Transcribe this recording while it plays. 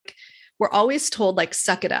we're always told, like,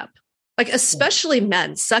 suck it up. Like, especially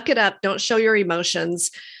men, suck it up, don't show your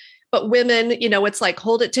emotions. But women, it's like,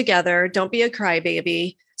 hold it together, don't be a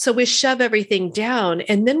crybaby. So we shove everything down.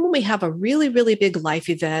 And then when we have a really, really big life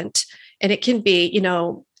event, and it can be,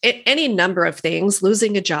 any number of things,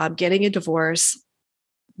 losing a job, getting a divorce,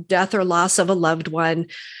 death or loss of a loved one,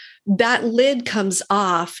 that lid comes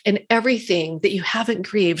off and everything that you haven't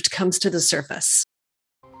grieved comes to the surface.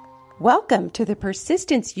 Welcome to the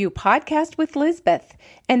Persistence You podcast with Lisbeth,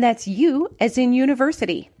 and that's you as in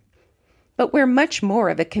university. But we're much more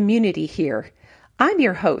of a community here. I'm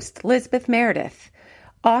your host, Lisbeth Meredith,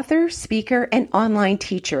 author, speaker, and online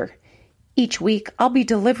teacher. Each week, I'll be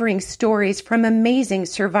delivering stories from amazing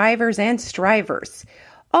survivors and strivers,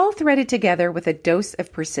 all threaded together with a dose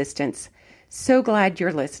of persistence. So glad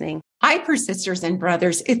you're listening. Hi, Persisters and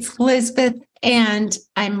Brothers. It's Lisbeth, and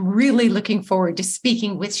I'm really looking forward to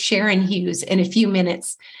speaking with Sharon Hughes in a few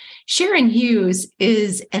minutes. Sharon Hughes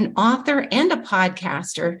is an author and a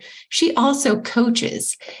podcaster. She also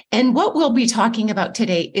coaches. And what we'll be talking about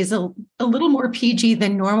today is a little more PG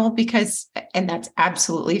than normal because, and that's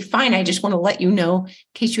absolutely fine. I just want to let you know in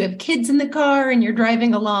case you have kids in the car and you're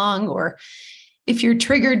driving along, or if you're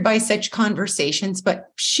triggered by such conversations.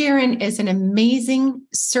 But Sharon is an amazing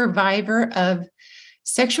survivor of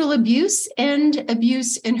sexual abuse and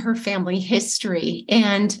abuse in her family history.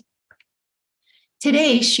 And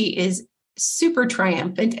today she is super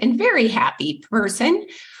triumphant and very happy person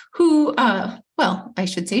who, I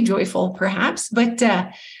should say joyful perhaps, but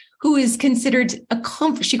who is considered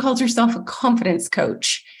she calls herself a confidence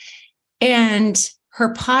coach. And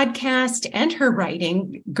her podcast and her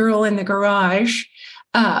writing, Girl in the Garage,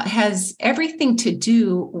 has everything to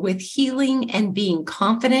do with healing and being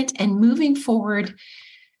confident and moving forward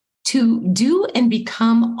to do and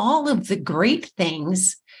become all of the great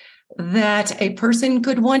things that a person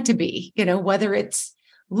could want to be, whether it's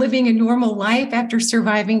living a normal life after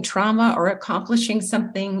surviving trauma or accomplishing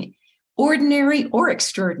something ordinary or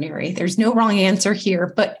extraordinary. There's no wrong answer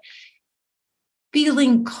here, but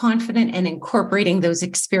feeling confident and incorporating those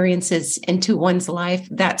experiences into one's life,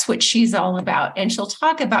 that's what she's all about. And she'll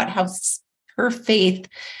talk about how her faith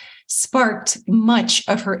sparked much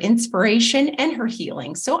of her inspiration and her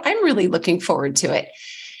healing. So I'm really looking forward to it.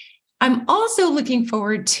 I'm also looking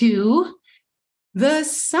forward to the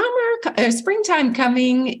springtime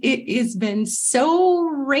coming. It has been so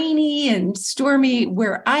rainy and stormy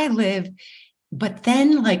where I live. But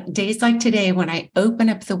then, like days like today, when I open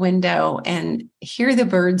up the window and hear the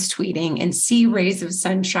birds tweeting and see rays of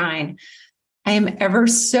sunshine, I am ever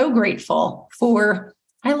so grateful for,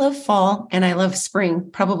 I love fall and I love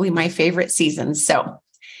spring, probably my favorite seasons. So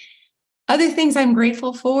other things I'm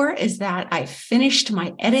grateful for is that I finished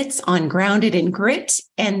my edits on Grounded in Grit,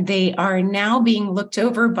 and they are now being looked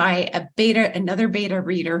over by another beta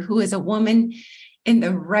reader who is a woman in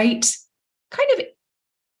the right kind of.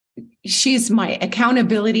 She's my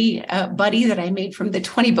accountability buddy that I made from the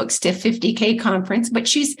 20 Books to 50K conference, but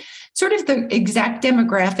she's sort of the exact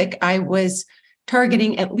demographic I was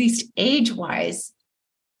targeting, at least age-wise,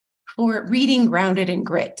 for reading Grounded in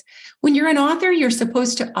Grit. When you're an author, you're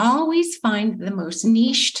supposed to always find the most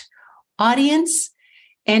niched audience.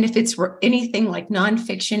 And if it's anything like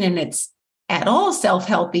nonfiction and it's at all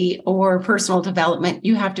self-helpy or personal development,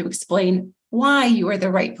 you have to explain why you are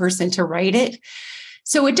the right person to write it.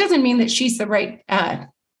 So it doesn't mean that she's the right,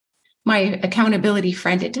 my accountability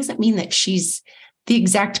friend. It doesn't mean that she's the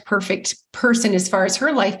exact perfect person as far as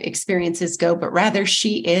her life experiences go, but rather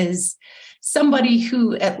she is somebody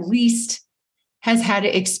who at least has had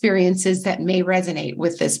experiences that may resonate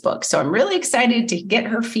with this book. So I'm really excited to get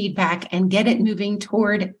her feedback and get it moving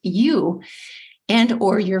toward you and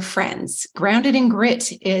or your friends. Grounded in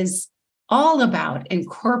Grit is all about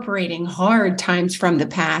incorporating hard times from the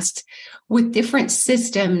past with different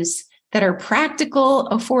systems that are practical,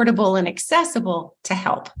 affordable, and accessible to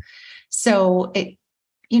help. So,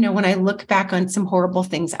 when I look back on some horrible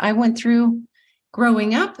things I went through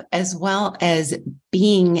growing up, as well as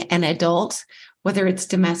being an adult, whether it's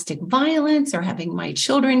domestic violence or having my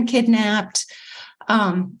children kidnapped,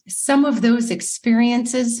 some of those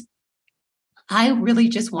experiences, I really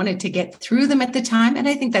just wanted to get through them at the time. And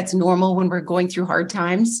I think that's normal when we're going through hard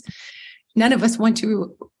times. None of us want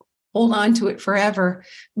to hold on to it forever.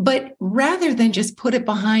 But rather than just put it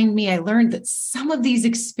behind me, I learned that some of these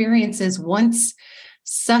experiences, once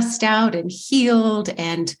sussed out and healed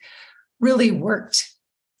and really worked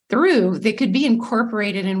through, they could be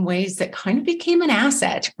incorporated in ways that kind of became an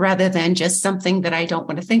asset rather than just something that I don't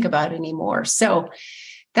want to think about anymore. So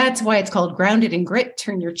that's why it's called Grounded in Grit.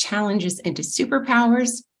 Turn your challenges into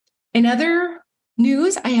superpowers. Another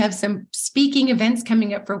news. I have some speaking events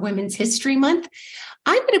coming up for Women's History Month.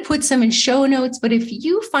 I'm going to put some in show notes, but if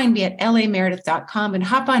you find me at lameredith.com and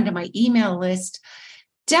hop onto my email list,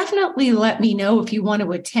 definitely let me know if you want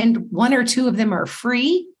to attend. One or two of them are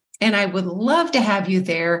free, and I would love to have you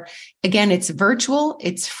there. Again, it's virtual,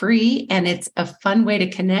 it's free, and it's a fun way to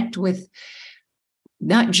connect with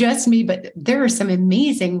not just me, but there are some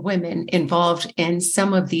amazing women involved in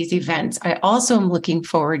some of these events. I also am looking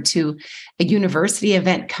forward to a university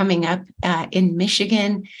event coming up in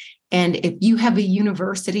Michigan. And if you have a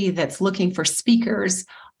university that's looking for speakers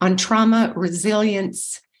on trauma,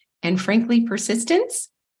 resilience, and frankly, persistence,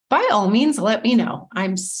 by all means, let me know.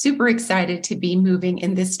 I'm super excited to be moving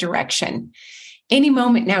in this direction. Any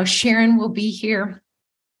moment now, Sharon will be here.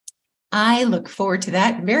 I look forward to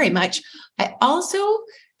that very much. I also,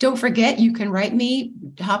 don't forget, you can write me,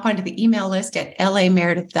 hop onto the email list at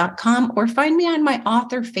lameredith.com or find me on my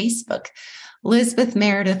author Facebook. Lisbeth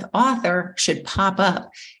Meredith author should pop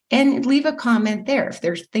up, and leave a comment there. If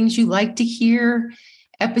there's things you like to hear,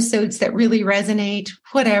 episodes that really resonate,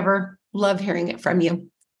 whatever, love hearing it from you.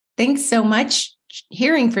 Thanks so much.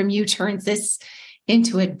 Hearing from you turns this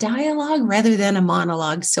into a dialogue rather than a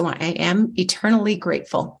monologue. So I am eternally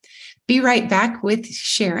grateful. Be right back with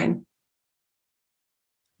Sharon.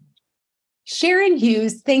 Sharon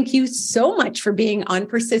Hughes, thank you so much for being on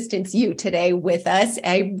Persistence U today with us.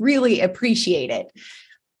 I really appreciate it.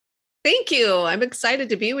 Thank you. I'm excited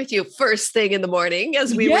to be with you first thing in the morning,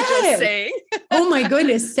 as we were just saying. Oh my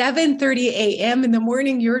goodness, 7:30 a.m. in the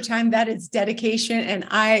morning, your time, that is dedication. And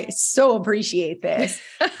I so appreciate this.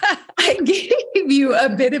 I gave you a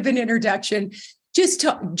bit of an introduction, just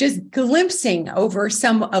glimpsing over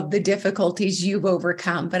some of the difficulties you've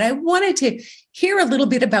overcome. But I wanted to hear a little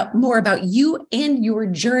bit more about you and your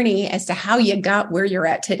journey as to how you got where you're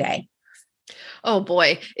at today. Oh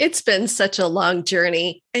boy, it's been such a long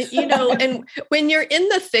journey. And, and when you're in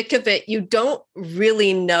the thick of it, you don't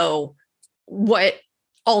really know what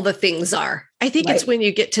all the things are. I think It's when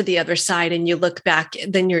you get to the other side and you look back,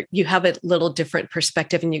 then you have a little different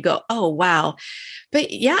perspective and you go, oh, wow. But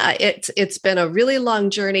yeah, it's been a really long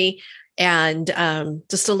journey. And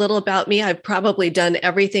just a little about me, I've probably done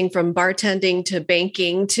everything from bartending to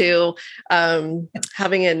banking to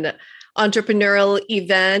having an entrepreneurial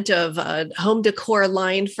event of a home decor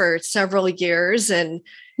line for several years. And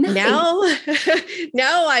now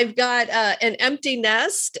I've got an empty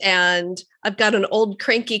nest, and I've got an old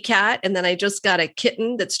cranky cat. And then I just got a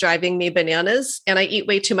kitten that's driving me bananas, and I eat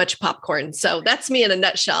way too much popcorn. So that's me in a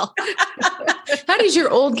nutshell. How does your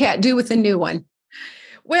old cat do with the new one?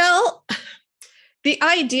 Well, the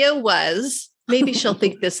idea was maybe she'll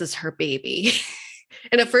think this is her baby.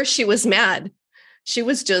 And at first she was mad. She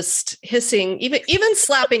was just hissing, even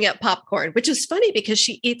slapping at popcorn, which is funny because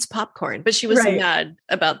she eats popcorn, but she was mad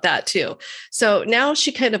about that too. So now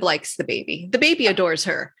she kind of likes the baby. The baby adores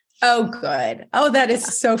her. Oh, good. Oh, that is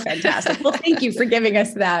so fantastic. Well, thank you for giving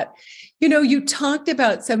us that. You talked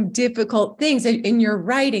about some difficult things in your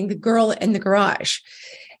writing, The Girl in the Garage.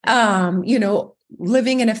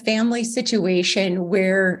 Living in a family situation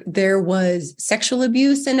where there was sexual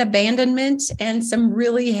abuse and abandonment and some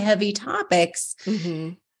really heavy topics.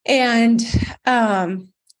 Mm-hmm. And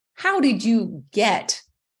how did you get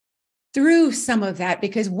through some of that?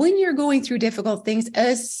 Because when you're going through difficult things,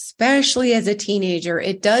 especially as a teenager,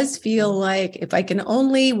 it does feel like if I can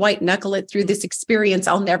only white knuckle it through this experience,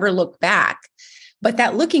 I'll never look back. But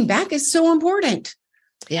that looking back is so important.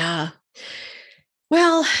 Yeah.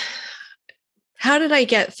 Well, how did I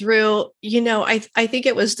get through? I think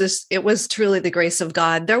it was truly the grace of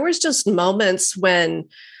God. There was just moments when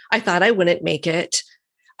I thought I wouldn't make it.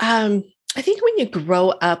 I think when you grow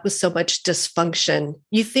up with so much dysfunction,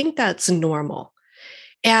 you think that's normal.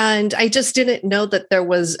 And I just didn't know that there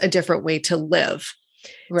was a different way to live.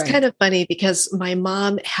 Right. It's kind of funny because my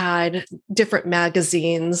mom had different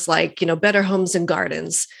magazines like, Better Homes and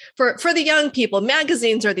Gardens. For the young people,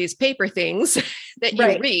 magazines are these paper things that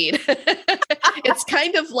you read. It's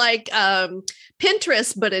kind of like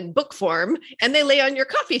Pinterest, but in book form, and they lay on your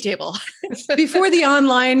coffee table. Before the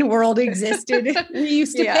online world existed, we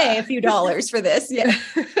used to pay a few dollars for this. Yeah.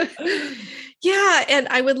 Yeah. And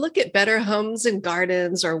I would look at Better Homes and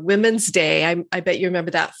Gardens or Women's Day. I bet you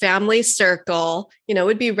remember that. Family Circle, it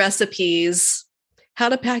would be recipes, how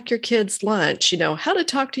to pack your kids' lunch, how to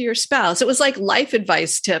talk to your spouse. It was like life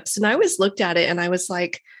advice tips. And I always looked at it and I was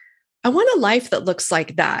like, I want a life that looks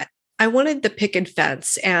like that. I wanted the picket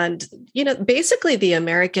fence and, basically the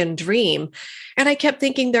American dream. And I kept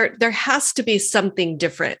thinking there has to be something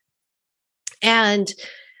different. And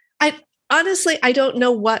honestly, I don't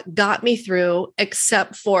know what got me through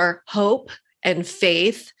except for hope and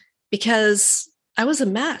faith because I was a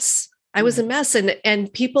mess. I was a mess.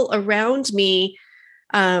 And people around me,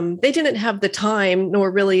 they didn't have the time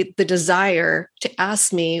nor really the desire to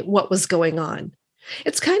ask me what was going on.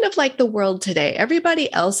 It's kind of like the world today.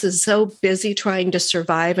 Everybody else is so busy trying to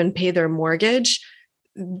survive and pay their mortgage.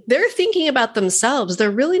 They're thinking about themselves.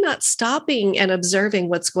 They're really not stopping and observing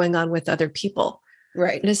what's going on with other people.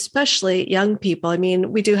 Right. And especially young people. I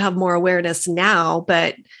mean, we do have more awareness now,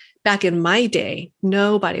 but back in my day,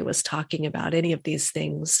 nobody was talking about any of these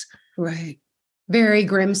things. Right. Very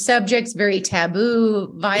grim subjects, very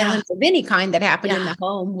taboo. Violence of any kind that happened in the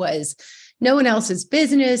home was no one else's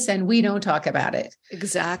business, and we don't talk about it.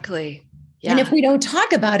 Exactly. Yeah. And if we don't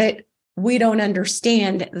talk about it, we don't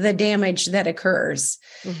understand the damage that occurs.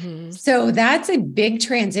 Mm-hmm. So that's a big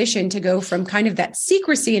transition to go from kind of that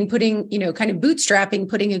secrecy and putting, kind of bootstrapping,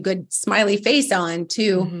 putting a good smiley face on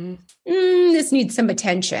to this needs some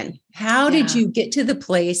attention. How did you get to the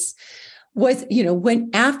place when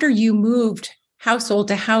after you moved household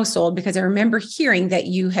to household, because I remember hearing that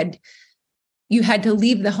you had to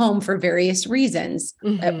leave the home for various reasons.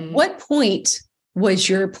 Mm-hmm. At what point was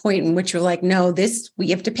your point in which you're like, no, we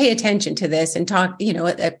have to pay attention to this and talk,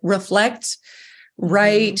 reflect,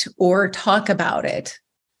 write, or talk about it?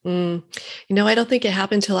 I don't think it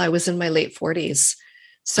happened until I was in my late 40s.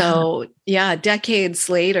 So decades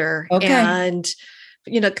later. Okay. And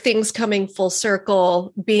things coming full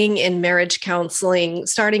circle, being in marriage counseling,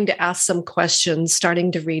 starting to ask some questions,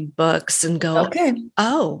 starting to read books and go,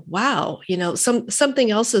 oh, wow,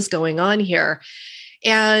 something else is going on here.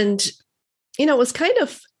 And, it was kind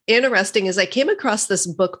of interesting as I came across this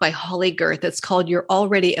book by Holly Girth. It's called You're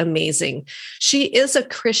Already Amazing. She is a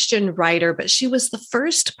Christian writer, but she was the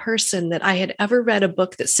first person that I had ever read a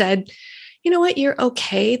book that said, you know what, you're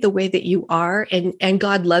okay the way that you are, and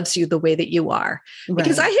God loves you the way that you are. Right.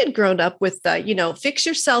 Because I had grown up with fix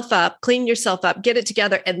yourself up, clean yourself up, get it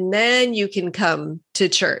together, and then you can come to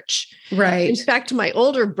church. Right. In fact, my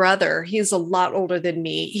older brother, he's a lot older than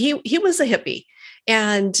me. He was a hippie,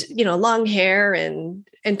 and long hair and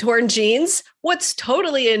torn jeans. What's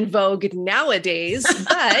totally in vogue nowadays,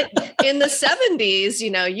 but in the 70s,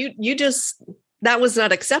 you just, that was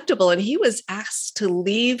not acceptable, and he was asked to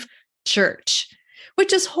leave church,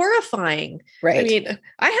 which is horrifying. Right. I mean,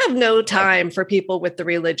 I have no time for people with the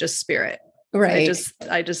religious spirit. Right.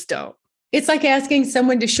 I just don't. It's like asking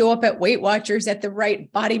someone to show up at Weight Watchers at the right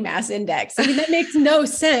body mass index. I mean, that makes no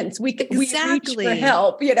sense. We reach for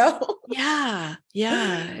help, Yeah,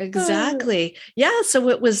 exactly. Yeah. So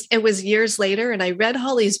it was years later, and I read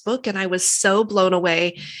Holly's book and I was so blown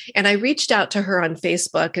away. And I reached out to her on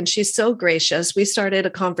Facebook, and she's so gracious. We started a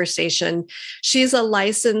conversation. She's a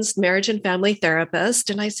licensed marriage and family therapist.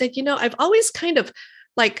 And I said, I've always kind of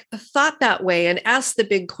thought that way and asked the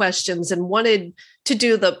big questions and wanted to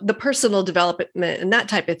do the personal development and that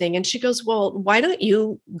type of thing. And she goes, well, why don't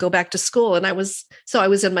you go back to school? And I was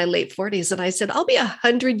in my late 40s, and I said, I'll be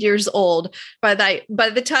 100 years old by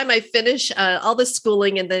the time I finish all the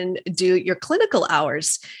schooling and then do your clinical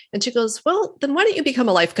hours. And she goes, well, then why don't you become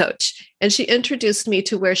a life coach? And she introduced me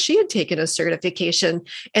to where she had taken a certification.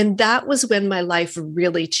 And that was when my life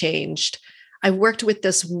really changed. I worked with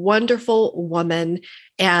this wonderful woman,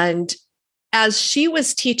 and as she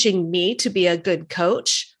was teaching me to be a good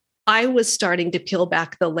coach, I was starting to peel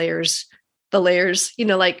back the layers, it's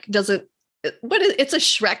a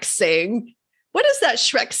Shrek saying. What is that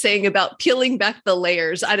Shrek saying about peeling back the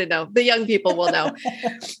layers? I don't know. The young people will know.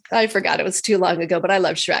 I forgot, it was too long ago, but I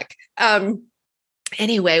love Shrek.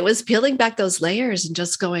 Anyway, it was peeling back those layers and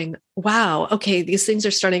just going, wow, okay, these things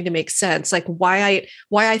are starting to make sense. Like why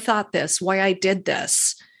I thought this, why I did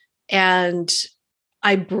this. And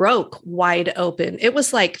I broke wide open. It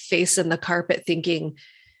was like face in the carpet, thinking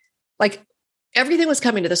like everything was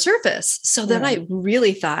coming to the surface. So then I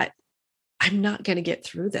really thought, I'm not going to get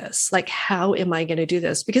through this. Like, how am I going to do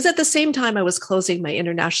this? Because at the same time, I was closing my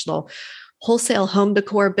international wholesale home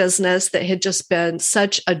decor business that had just been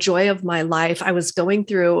such a joy of my life. I was going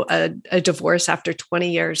through a divorce after 20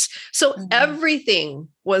 years. So everything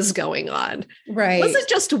was going on. Right. It wasn't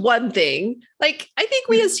just one thing. Like, I think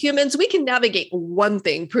we as humans, we can navigate one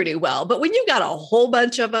thing pretty well, but when you got a whole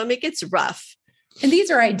bunch of them, it gets rough. And these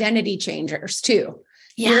are identity changers too.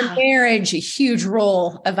 Yeah. Your marriage, a huge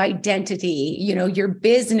role of identity, your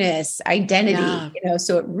business identity,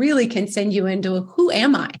 so it really can send you into who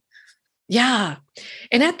am I? Yeah.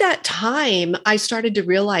 And at that time, I started to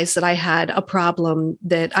realize that I had a problem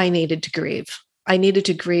that I needed to grieve. I needed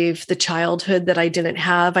to grieve the childhood that I didn't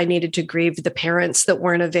have. I needed to grieve the parents that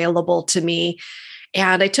weren't available to me.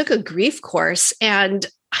 And I took a grief course, and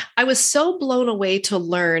I was so blown away to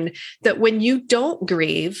learn that when you don't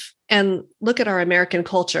grieve, and look at our American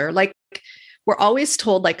culture, like we're always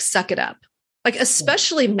told, like, suck it up, like,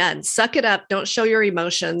 especially men, suck it up, don't show your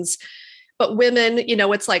emotions. But women,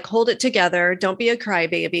 it's like, hold it together, don't be a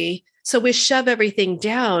crybaby. So we shove everything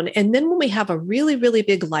down. And then when we have a really, really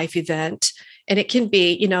big life event, and it can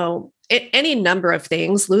be, any number of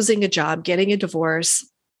things, losing a job, getting a divorce,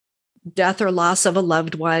 death or loss of a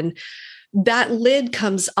loved one, that lid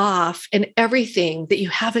comes off and everything that you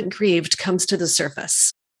haven't grieved comes to the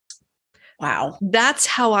surface. Wow. That's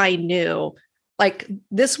how I knew, like,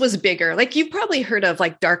 this was bigger. Like, you've probably heard of,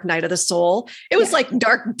 like, Dark Night of the Soul. It was like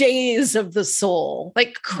dark days of the soul,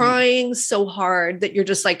 like crying so hard that you're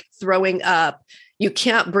just like throwing up. You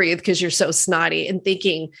can't breathe because you're so snotty, and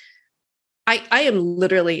thinking, I am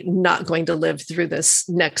literally not going to live through this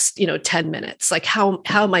next, 10 minutes. Like, how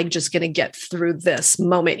am I just going to get through this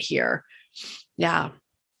moment here? Yeah.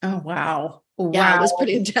 Oh, wow. Yeah, it was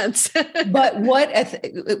pretty intense. But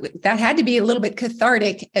that had to be a little bit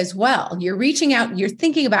cathartic as well. You're reaching out, you're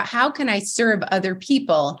thinking about, how can I serve other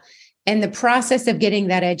people? And the process of getting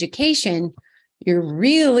that education, you're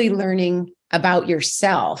really learning about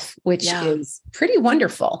yourself, which is pretty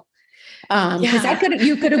wonderful. Because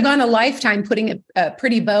you could have gone a lifetime putting a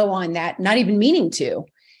pretty bow on that, not even meaning to,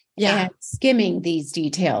 and skimming these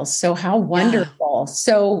details. So how wonderful.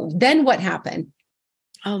 So then what happened?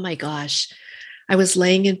 Oh my gosh. I was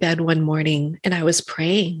laying in bed one morning and I was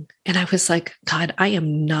praying, and I was like, God, I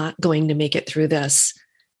am not going to make it through this.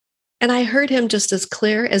 And I heard him just as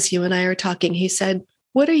clear as you and I are talking. He said,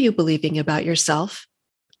 what are you believing about yourself?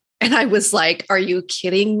 And I was like, are you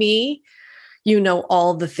kidding me? You know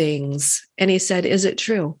all the things. And he said, is it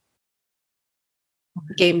true?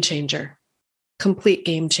 Game changer, complete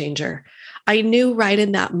game changer. I knew right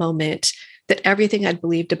in that moment that everything I'd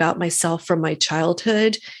believed about myself from my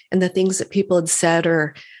childhood, and the things that people had said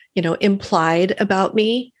or, implied about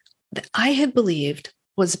me, that I had believed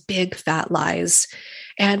was big fat lies.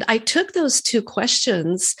 And I took those two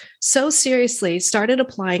questions so seriously, started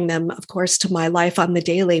applying them, of course, to my life on the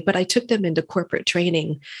daily, but I took them into corporate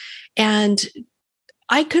training. And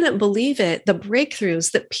I couldn't believe it, the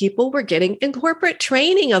breakthroughs that people were getting in corporate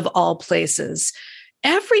training, of all places.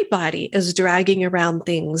 Everybody is dragging around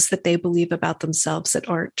things that they believe about themselves that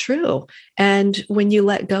aren't true. And when you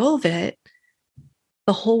let go of it,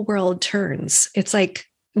 the whole world turns. It's like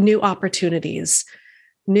new opportunities,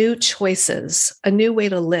 new choices, a new way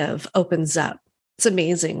to live opens up. It's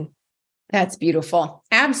amazing. That's beautiful.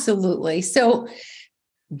 Absolutely. So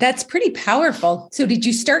that's pretty powerful. So did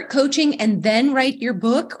you start coaching and then write your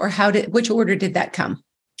book, or which order did that come?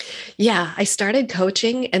 Yeah, I started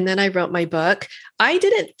coaching and then I wrote my book. I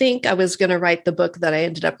didn't think I was going to write the book that I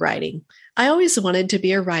ended up writing. I always wanted to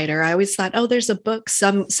be a writer. I always thought, oh, there's a book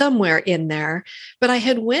somewhere in there. But I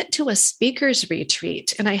had went to a speaker's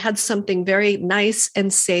retreat and I had something very nice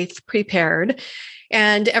and safe prepared.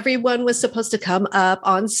 And everyone was supposed to come up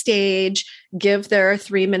on stage, give their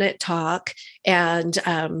 3-minute talk, and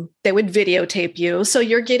they would videotape you. So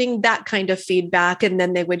you're getting that kind of feedback. And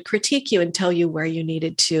then they would critique you and tell you where you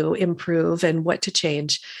needed to improve and what to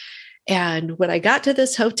change. And when I got to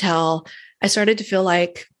this hotel, I started to feel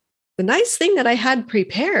like the nice thing that I had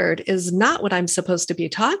prepared is not what I'm supposed to be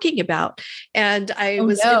talking about. And I know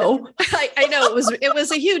it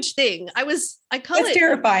was a huge thing. It's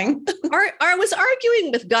terrifying. I was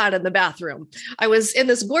arguing with God in the bathroom. I was in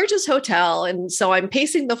this gorgeous hotel. And so I'm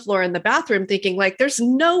pacing the floor in the bathroom thinking, like, there's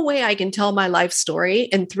no way I can tell my life story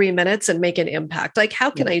in 3 minutes and make an impact. Like, how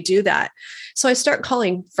can I do that? So I start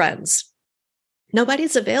calling friends.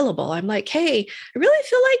 Nobody's available. I'm like, hey, I really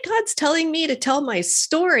feel like God's telling me to tell my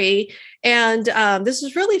story. And this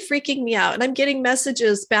is really freaking me out. And I'm getting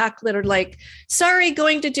messages back that are like, sorry,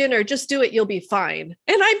 going to dinner, just do it. You'll be fine.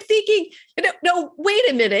 And I'm thinking, no, wait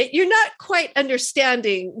a minute. You're not quite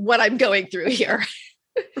understanding what I'm going through here.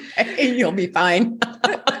 You'll be fine.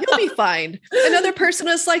 You'll be fine. Another person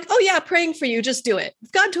was like, oh yeah, praying for you. Just do it.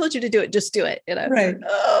 If God told you to do it, just do it. Right.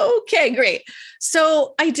 Okay, great.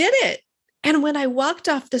 So I did it. And when I walked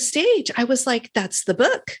off the stage, I was like, that's the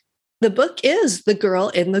book. The book is The Girl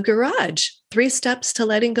in the Garage, 3 Steps to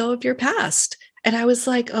Letting Go of Your Past. And I was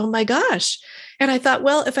like, oh my gosh. And I thought,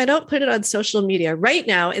 well, if I don't put it on social media right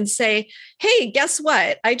now and say, hey, guess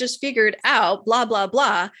what? I just figured out blah, blah,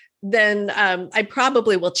 blah, then I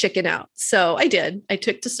probably will chicken out. So I did. I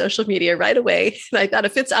took to social media right away. And I thought,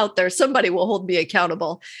 if it's out there, somebody will hold me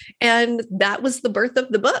accountable. And that was the birth of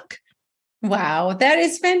the book. Wow, that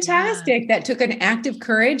is fantastic. Yeah. That took an act of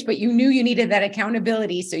courage, but you knew you needed that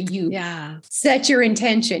accountability. So you set your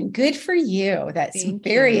intention. Good for you. That's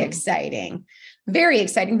very exciting. Very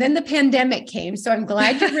exciting. Then the pandemic came. So I'm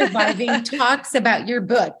glad you're reviving talks about your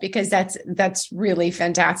book, because that's really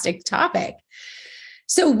fantastic topic.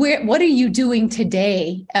 So what are you doing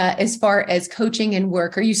today as far as coaching and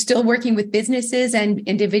work? Are you still working with businesses and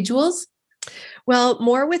individuals? Well,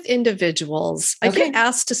 more with individuals. I get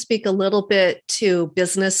asked to speak a little bit to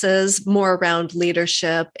businesses, more around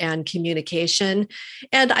leadership and communication.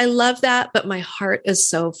 And I love that, but my heart is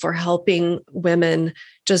so for helping women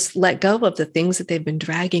just let go of the things that they've been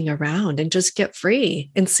dragging around and just get free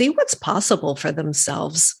and see what's possible for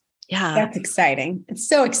themselves. Yeah. That's exciting. It's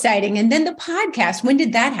so exciting. And then the podcast, when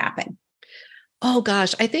did that happen? Oh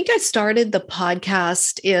gosh, I think I started the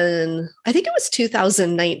podcast I think it was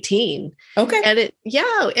 2019. Okay. And it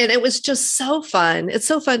was just so fun. It's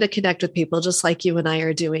so fun to connect with people just like you and I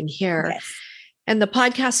are doing here. Yes. And the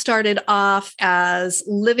podcast started off as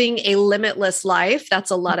living a limitless life. That's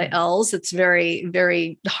a lot of L's. It's very,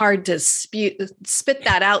 very hard to spit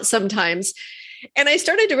that out sometimes. And I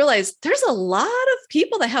started to realize there's a lot of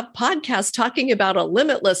people that have podcasts talking about a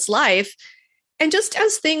limitless life. And just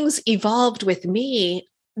as things evolved with me,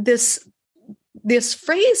 this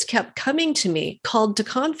phrase kept coming to me, called to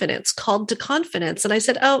confidence. And I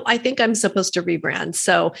said, oh, I think I'm supposed to rebrand.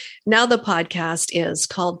 So now the podcast is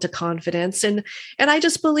Called to Confidence. And I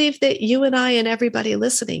just believe that you and I and everybody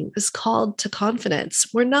listening is called to confidence.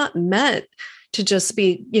 We're not meant to just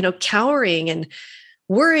be, cowering and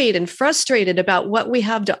worried and frustrated about what we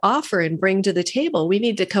have to offer and bring to the table. We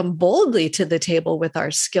need to come boldly to the table with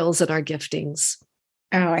our skills and our giftings.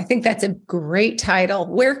 Oh, I think that's a great title.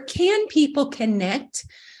 Where can people connect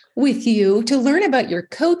with you to learn about your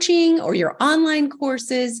coaching or your online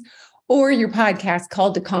courses or your podcast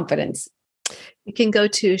Called to Confidence? You can go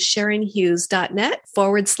to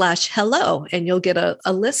sharonhughes.net/hello, and you'll get a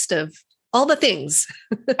list of all the things.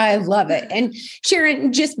 I love it. And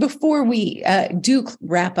Sharon, just before we do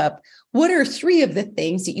wrap up, what are 3 of the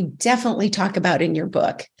things that you definitely talk about in your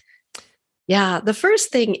book? Yeah, the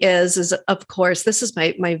first thing is of course, this is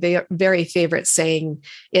my very favorite saying,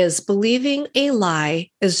 is believing a lie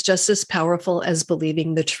is just as powerful as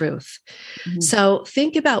believing the truth. Mm-hmm. So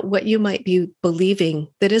think about what you might be believing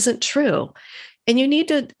that isn't true. And you need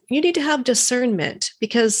to have discernment,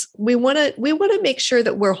 because we want to make sure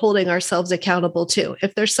that we're holding ourselves accountable too.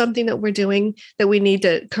 If there's something that we're doing that we need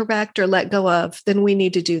to correct or let go of, then we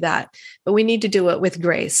need to do that. But we need to do it with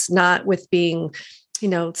grace, not with being,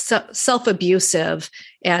 self-abusive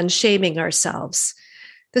and shaming ourselves.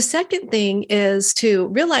 The second thing is to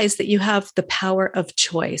realize that you have the power of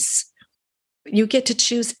choice. You get to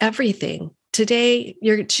choose everything. Today,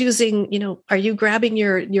 you're choosing, are you grabbing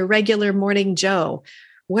your regular morning Joe?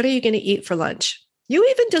 What are you going to eat for lunch? You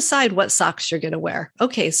even decide what socks you're going to wear.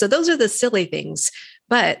 Okay, so those are the silly things,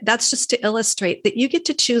 but that's just to illustrate that you get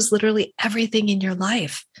to choose literally everything in your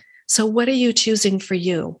life. So what are you choosing for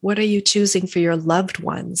you? What are you choosing for your loved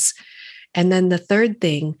ones? And then the third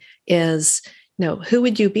thing is, who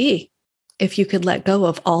would you be if you could let go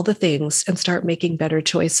of all the things and start making better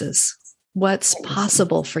choices? What's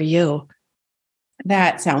possible for you?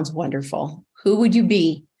 That sounds wonderful. Who would you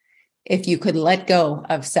be if you could let go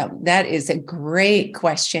of some? That is a great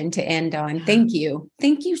question to end on. Yeah. Thank you.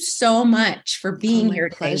 Thank you so much for being here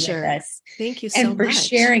today with us. Thank you so much. And for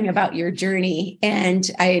sharing about your journey. And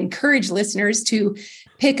I encourage listeners to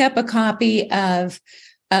pick up a copy of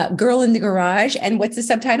Girl in the Garage. And what's the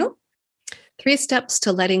subtitle? 3 Steps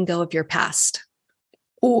to Letting Go of Your Past.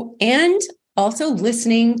 Oh, and also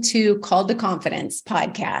listening to Called to Confidence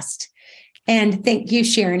podcast. And thank you,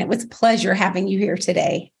 Sharon. It was a pleasure having you here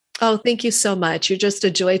today. Oh, thank you so much. You're just a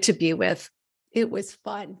joy to be with. It was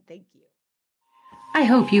fun. Thank you. I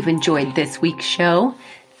hope you've enjoyed this week's show.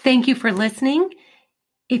 Thank you for listening.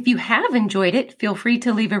 If you have enjoyed it, feel free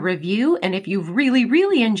to leave a review. And if you've really,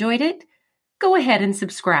 really enjoyed it, go ahead and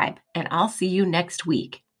subscribe. And I'll see you next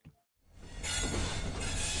week.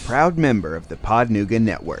 Proud member of the Podnuga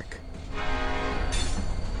Network.